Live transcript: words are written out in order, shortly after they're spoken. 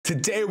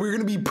Today, we're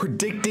going to be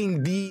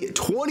predicting the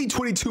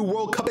 2022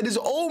 World Cup. It is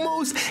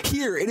almost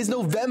here. It is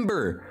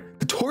November.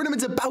 The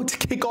tournament's about to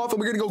kick off, and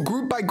we're going to go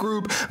group by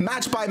group,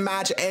 match by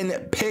match,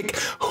 and pick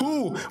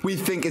who we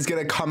think is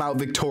going to come out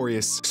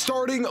victorious.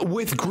 Starting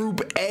with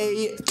Group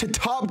A, to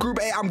top Group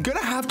A, I'm going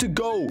to have to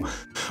go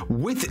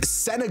with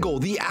Senegal,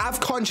 the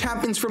AFCON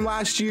champions from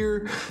last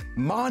year.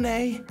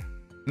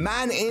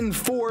 Man in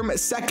form.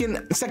 Second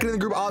in the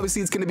group,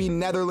 obviously, it's going to be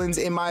Netherlands,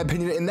 in my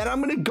opinion. And then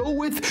I'm going to go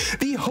with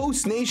the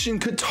host nation,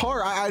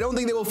 Qatar. I don't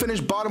think they will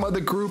finish bottom of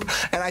the group,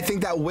 and I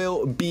think that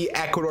will be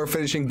Ecuador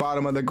finishing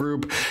bottom of the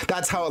group.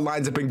 That's how it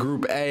lines up in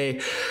Group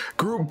A.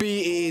 Group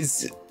B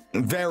is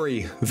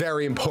very,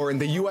 very important.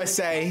 The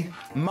USA,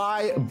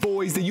 my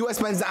boys, the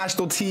US men's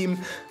national team,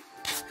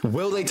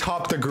 will they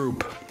top the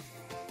group?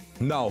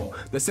 No.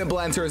 The simple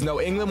answer is no.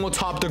 England will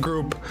top the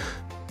group.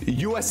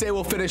 USA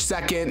will finish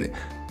second.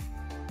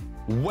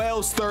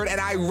 Wales third, and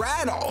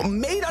Iran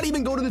may not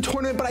even go to the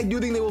tournament, but I do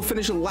think they will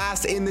finish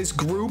last in this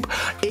group.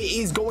 It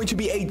is going to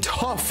be a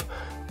tough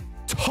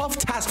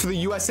task for the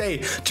USA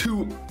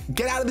to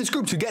get out of this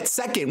group, to get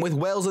second with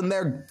Wales in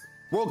their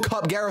World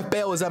Cup. Gareth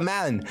Bale is a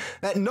man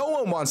that no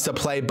one wants to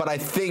play, but I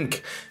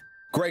think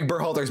Greg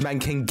Berhalter's men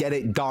can get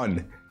it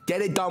done.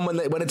 Get it done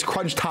when it's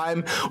crunch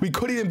time. We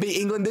could even beat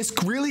England. This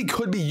really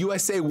could be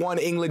USA 1,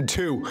 England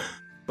 2.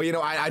 But you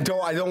know, I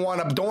don't want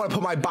to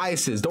put my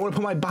biases. Don't want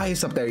to put my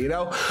bias up there, you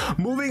know.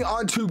 Moving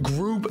on to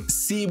Group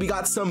C, we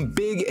got some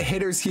big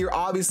hitters here.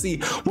 Obviously,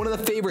 one of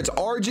the favorites,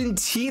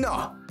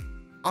 Argentina.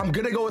 I'm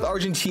gonna go with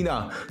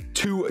Argentina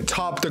to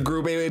top the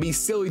group. It would be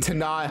silly to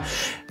not.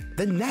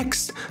 The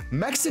next,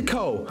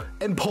 Mexico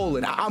and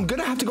Poland. I'm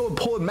gonna have to go with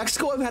Poland.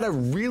 Mexico have had a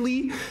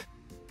really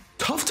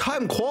tough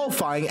time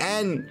qualifying,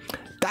 and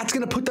that's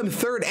gonna put them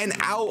third and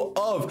out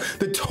of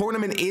the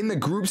tournament in the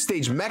group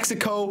stage.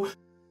 Mexico,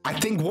 I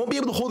think, won't be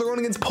able to hold their own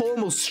against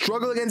Poland, will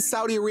struggle against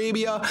Saudi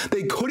Arabia.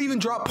 They could even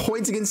drop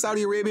points against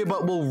Saudi Arabia,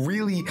 but will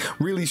really,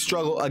 really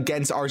struggle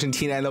against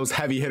Argentina and those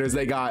heavy hitters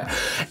they got.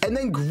 And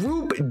then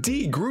Group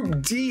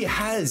D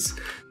has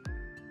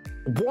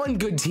one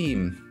good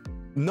team.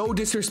 No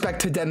disrespect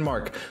to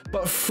Denmark,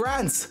 but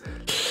France,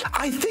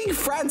 I think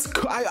France,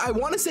 I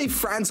want to say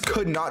France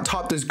could not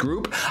top this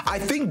group. I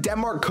think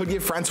Denmark could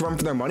give France a run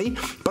for their money,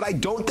 but I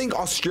don't think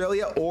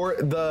Australia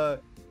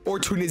or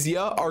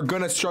Tunisia are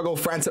gonna struggle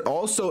France at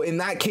all. So in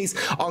that case,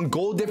 on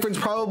goal difference,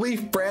 probably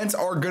France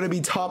are gonna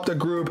be top the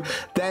group,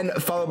 then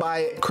followed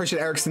by Christian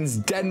Eriksen's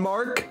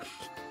Denmark,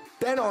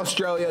 then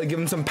Australia to give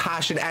them some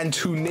passion, and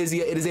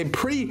Tunisia. It is a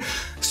pretty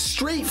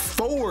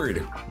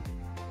straightforward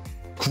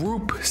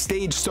group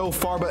stage so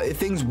far, but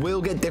things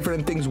will get different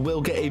and things will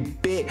get a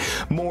bit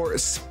more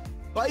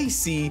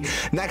spicy.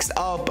 Next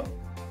up,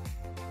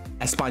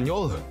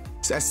 Espanya,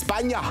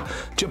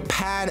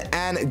 Japan,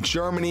 and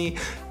Germany.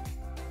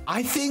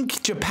 I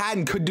think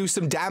Japan could do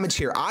some damage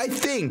here. I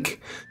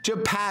think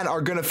Japan are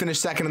going to finish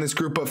second in this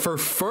group, but for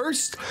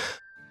first,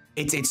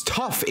 it's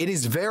tough. It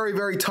is very,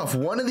 very tough.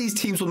 One of these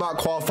teams will not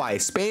qualify.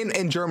 Spain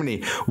and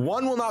Germany.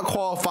 One will not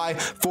qualify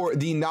for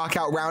the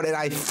knockout round, and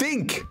I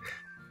think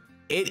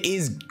it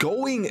is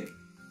going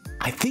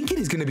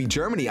to be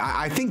Germany.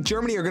 I think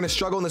Germany are going to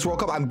struggle in this World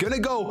Cup. I'm going to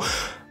go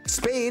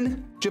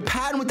Spain.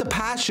 Japan with the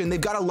passion. They've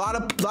got a lot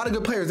of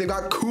good players. They've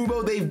got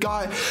Kubo, they've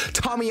got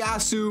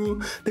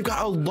Tomiyasu, they've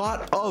got a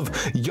lot of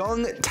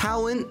young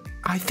talent.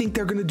 I think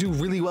they're going to do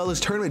really well this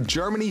tournament.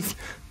 Germany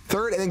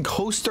third, and then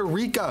Costa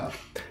Rica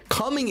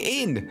coming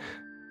in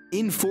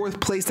fourth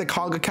place, the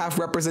CONCACAF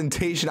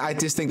representation. I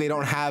just think they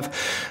don't have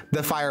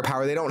the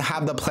firepower. They don't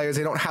have the players.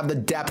 They don't have the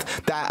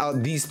depth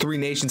that these three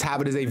nations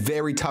have. It is a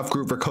very tough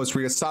group for Costa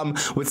Rica. Some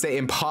would say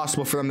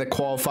impossible for them to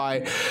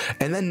qualify.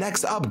 And then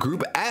next up,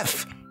 Group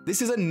F.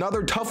 This is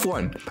another tough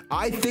one.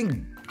 I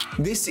think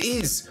this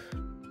is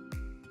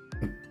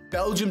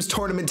Belgium's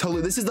tournament to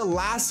lose. This is the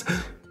last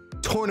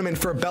tournament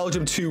for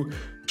Belgium to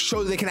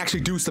show that they can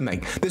actually do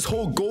something. This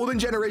whole golden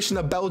generation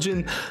of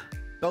Belgian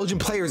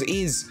players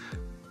is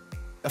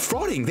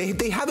frauding.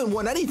 They haven't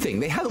won anything.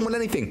 They haven't won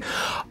anything.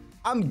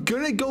 I'm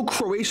gonna go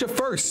Croatia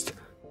first,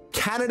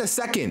 Canada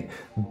second,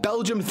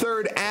 Belgium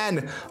third,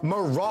 and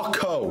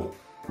Morocco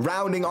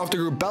rounding off the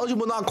group. Belgium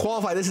will not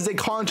qualify. This is a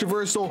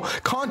controversial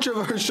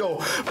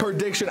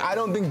prediction. I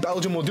don't think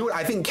Belgium will do it.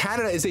 I think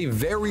Canada is a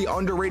very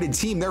underrated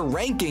team. Their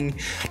ranking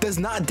does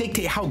not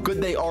dictate how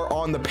good they are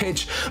on the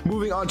pitch.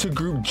 Moving on to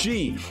Group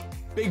G,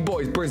 big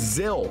boys,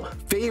 Brazil,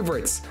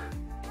 favorites.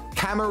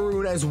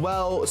 Cameroon as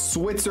well,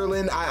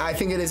 Switzerland. I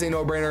think it is a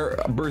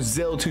no-brainer,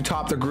 Brazil to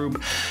top the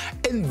group.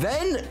 And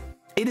then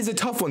it is a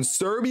tough one,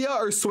 Serbia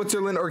or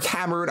Switzerland or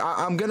Cameroon.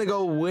 I'm gonna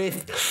go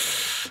with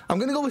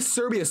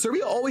Serbia.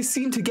 Serbia always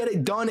seem to get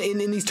it done in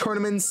these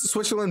tournaments.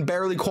 Switzerland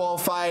barely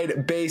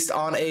qualified based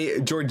on a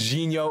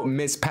Jorginho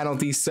missed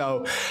penalty,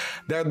 so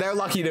they're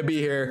lucky to be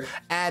here.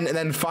 And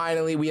then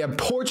finally we have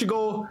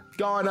Portugal,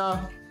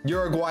 Ghana,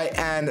 Uruguay,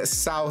 and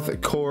South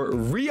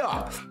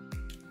Korea.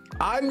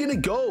 I'm gonna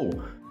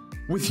go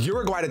with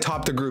Uruguay to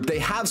top the group. They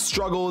have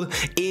struggled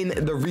in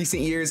the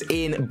recent years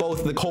in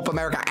both the Copa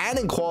America and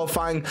in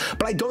qualifying,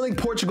 but I don't think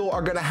Portugal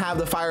are going to have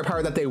the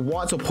firepower that they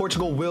want. So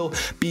Portugal will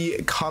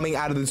be coming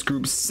out of this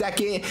group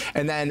second,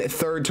 and then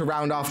third to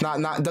round off.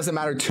 Not doesn't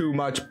matter too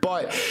much,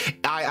 but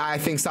I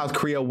think South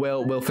Korea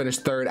will finish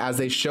third, as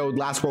they showed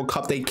last World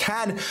Cup. They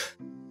can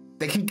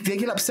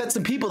upset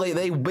some people.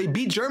 They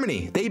beat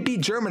Germany. They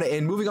beat Germany.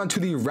 And moving on to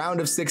the round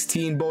of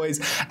 16, boys,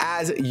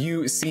 as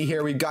you see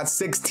here, we've got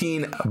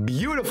 16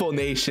 beautiful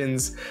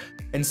nations,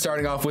 and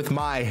starting off with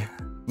my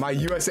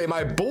USA,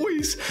 my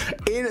boys,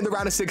 in the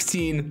round of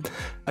 16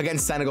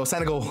 against Senegal.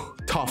 Senegal,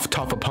 tough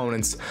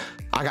opponents.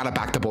 I gotta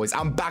back the boys.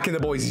 I'm backing the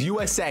boys.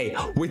 USA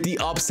with the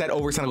upset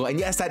over Senegal. And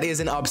yes, that is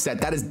an upset.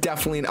 That is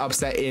definitely an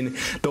upset in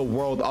the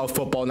world of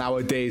football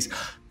nowadays.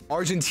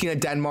 Argentina,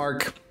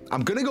 Denmark.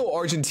 I'm gonna go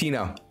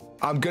Argentina.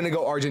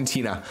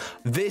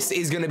 This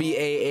is going to be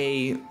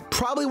a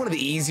probably one of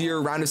the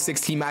easier round of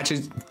 16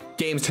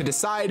 games to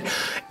decide.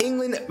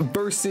 England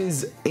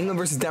versus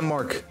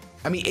Denmark.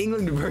 I mean,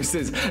 England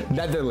versus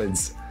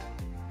Netherlands.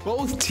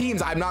 Both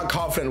teams I'm not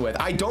confident with.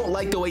 I don't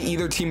like the way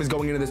either team is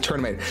going into this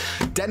tournament.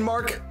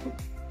 Denmark,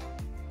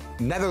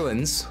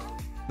 Netherlands,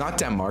 not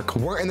Denmark,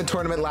 weren't in the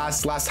tournament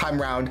last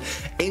time round.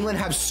 England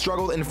have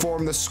struggled in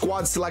form. The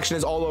squad selection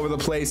is all over the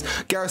place.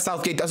 Gareth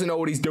Southgate doesn't know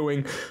what he's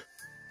doing.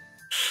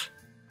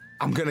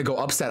 I'm gonna go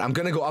upset.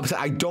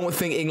 I don't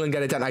think England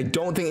get it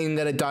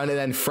done. And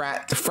then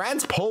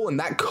France,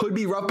 Poland, that could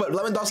be rough, but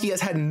Lewandowski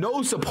has had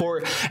no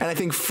support, and I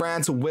think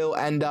France will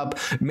end up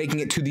making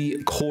it to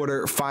the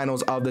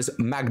quarterfinals of this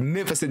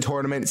magnificent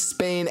tournament.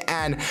 Spain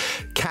and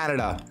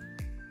Canada.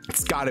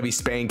 It's got to be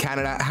Spain.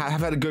 Canada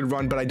have had a good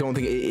run, but I don't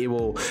think it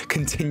will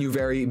continue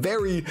very,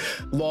 very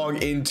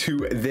long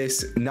into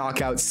this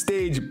knockout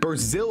stage.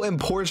 Brazil and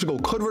Portugal.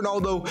 Could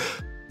Ronaldo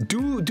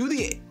do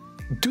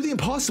the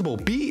impossible,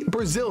 beat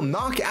Brazil,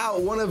 knock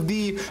out one of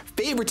the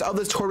favorites of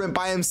this tournament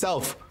by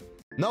himself?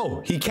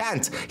 No, he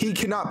can't. He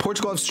cannot.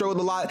 Portugal have struggled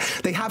a lot.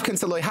 They have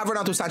Cancelo, they have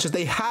Renato Sanchez,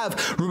 they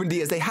have Ruben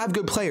Diaz, they have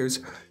good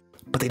players,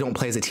 but they don't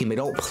play as a team. They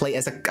don't play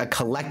as a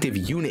collective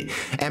unit.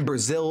 And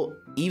Brazil,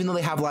 even though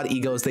they have a lot of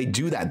egos, they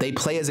do that. They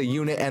play as a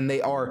unit, and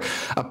they are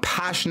a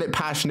passionate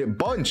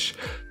bunch.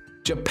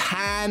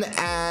 Japan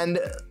and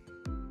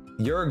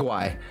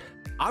Uruguay.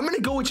 I'm going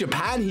to go with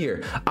Japan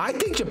here. I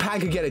think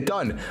Japan could get it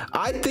done.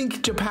 I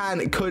think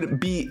Japan could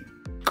beat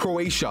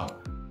Croatia.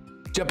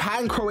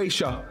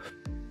 Croatia.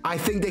 I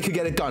think they could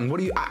get it done. What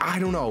do you, I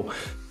don't know.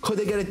 Could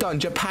they get it done?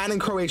 Japan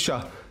and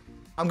Croatia.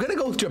 I'm going to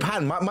go with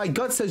Japan. My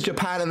gut says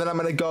Japan, and then I'm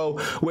going to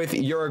go with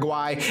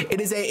Uruguay. It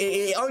is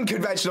a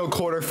unconventional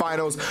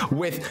quarterfinals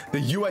with the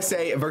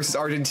USA versus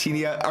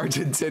Argentina.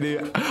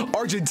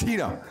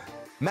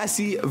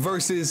 Messi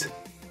versus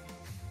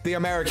the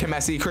American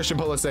Messi, Christian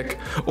Pulisic,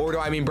 or do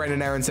I mean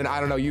Brandon Aronson? I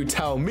don't know. You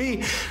tell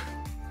me.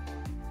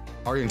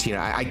 Argentina.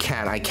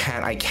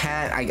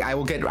 I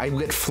will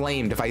get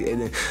flamed if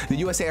the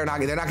USA they're not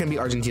going to beat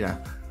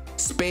Argentina.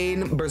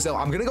 Spain, Brazil.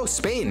 I'm going to go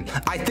Spain.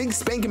 I think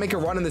Spain can make a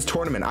run in this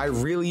tournament. I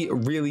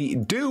really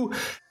do.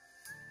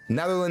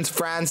 Netherlands,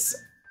 France.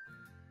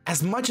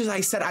 As much as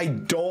I said I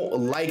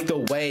don't like the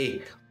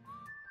way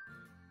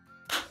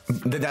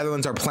the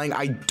Netherlands are playing,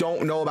 I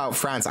don't know about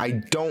France. I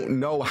don't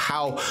know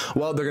how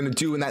well they're going to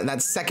do in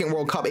that second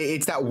World Cup.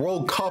 It's that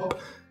World Cup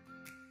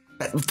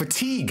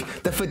fatigue,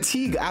 the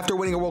fatigue after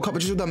winning a World Cup,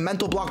 which is the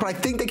mental block, but I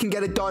think they can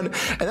get it done.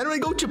 And then we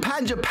go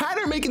Japan. Japan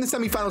are making the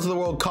semifinals of the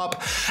World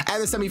Cup,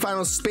 and the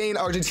semifinals, Spain,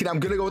 Argentina.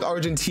 I'm going to go with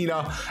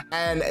Argentina,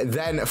 and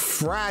then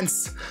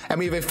France, and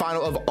we have a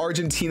final of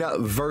Argentina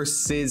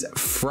versus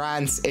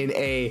France in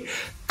a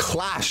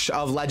clash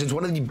of legends.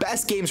 One of the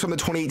best games from the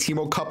 2018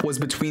 World Cup was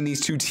between these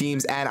two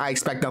teams, and I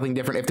expect nothing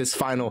different if this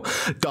final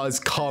does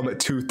come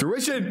to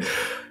fruition.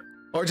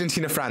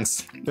 Argentina,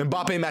 France,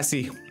 Mbappe,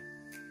 Messi.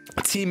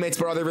 Teammates,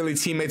 but are they really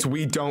teammates?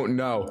 We don't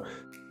know.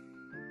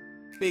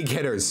 Big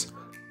hitters.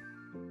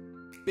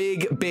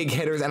 Big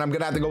hitters, and I'm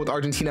gonna have to go with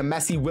Argentina.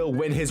 Messi will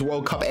win his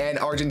World Cup, and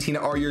Argentina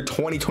are your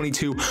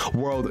 2022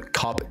 World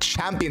Cup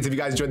champions. If you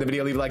guys enjoyed the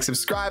video, leave a like,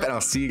 subscribe, and I'll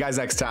see you guys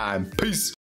next time. Peace.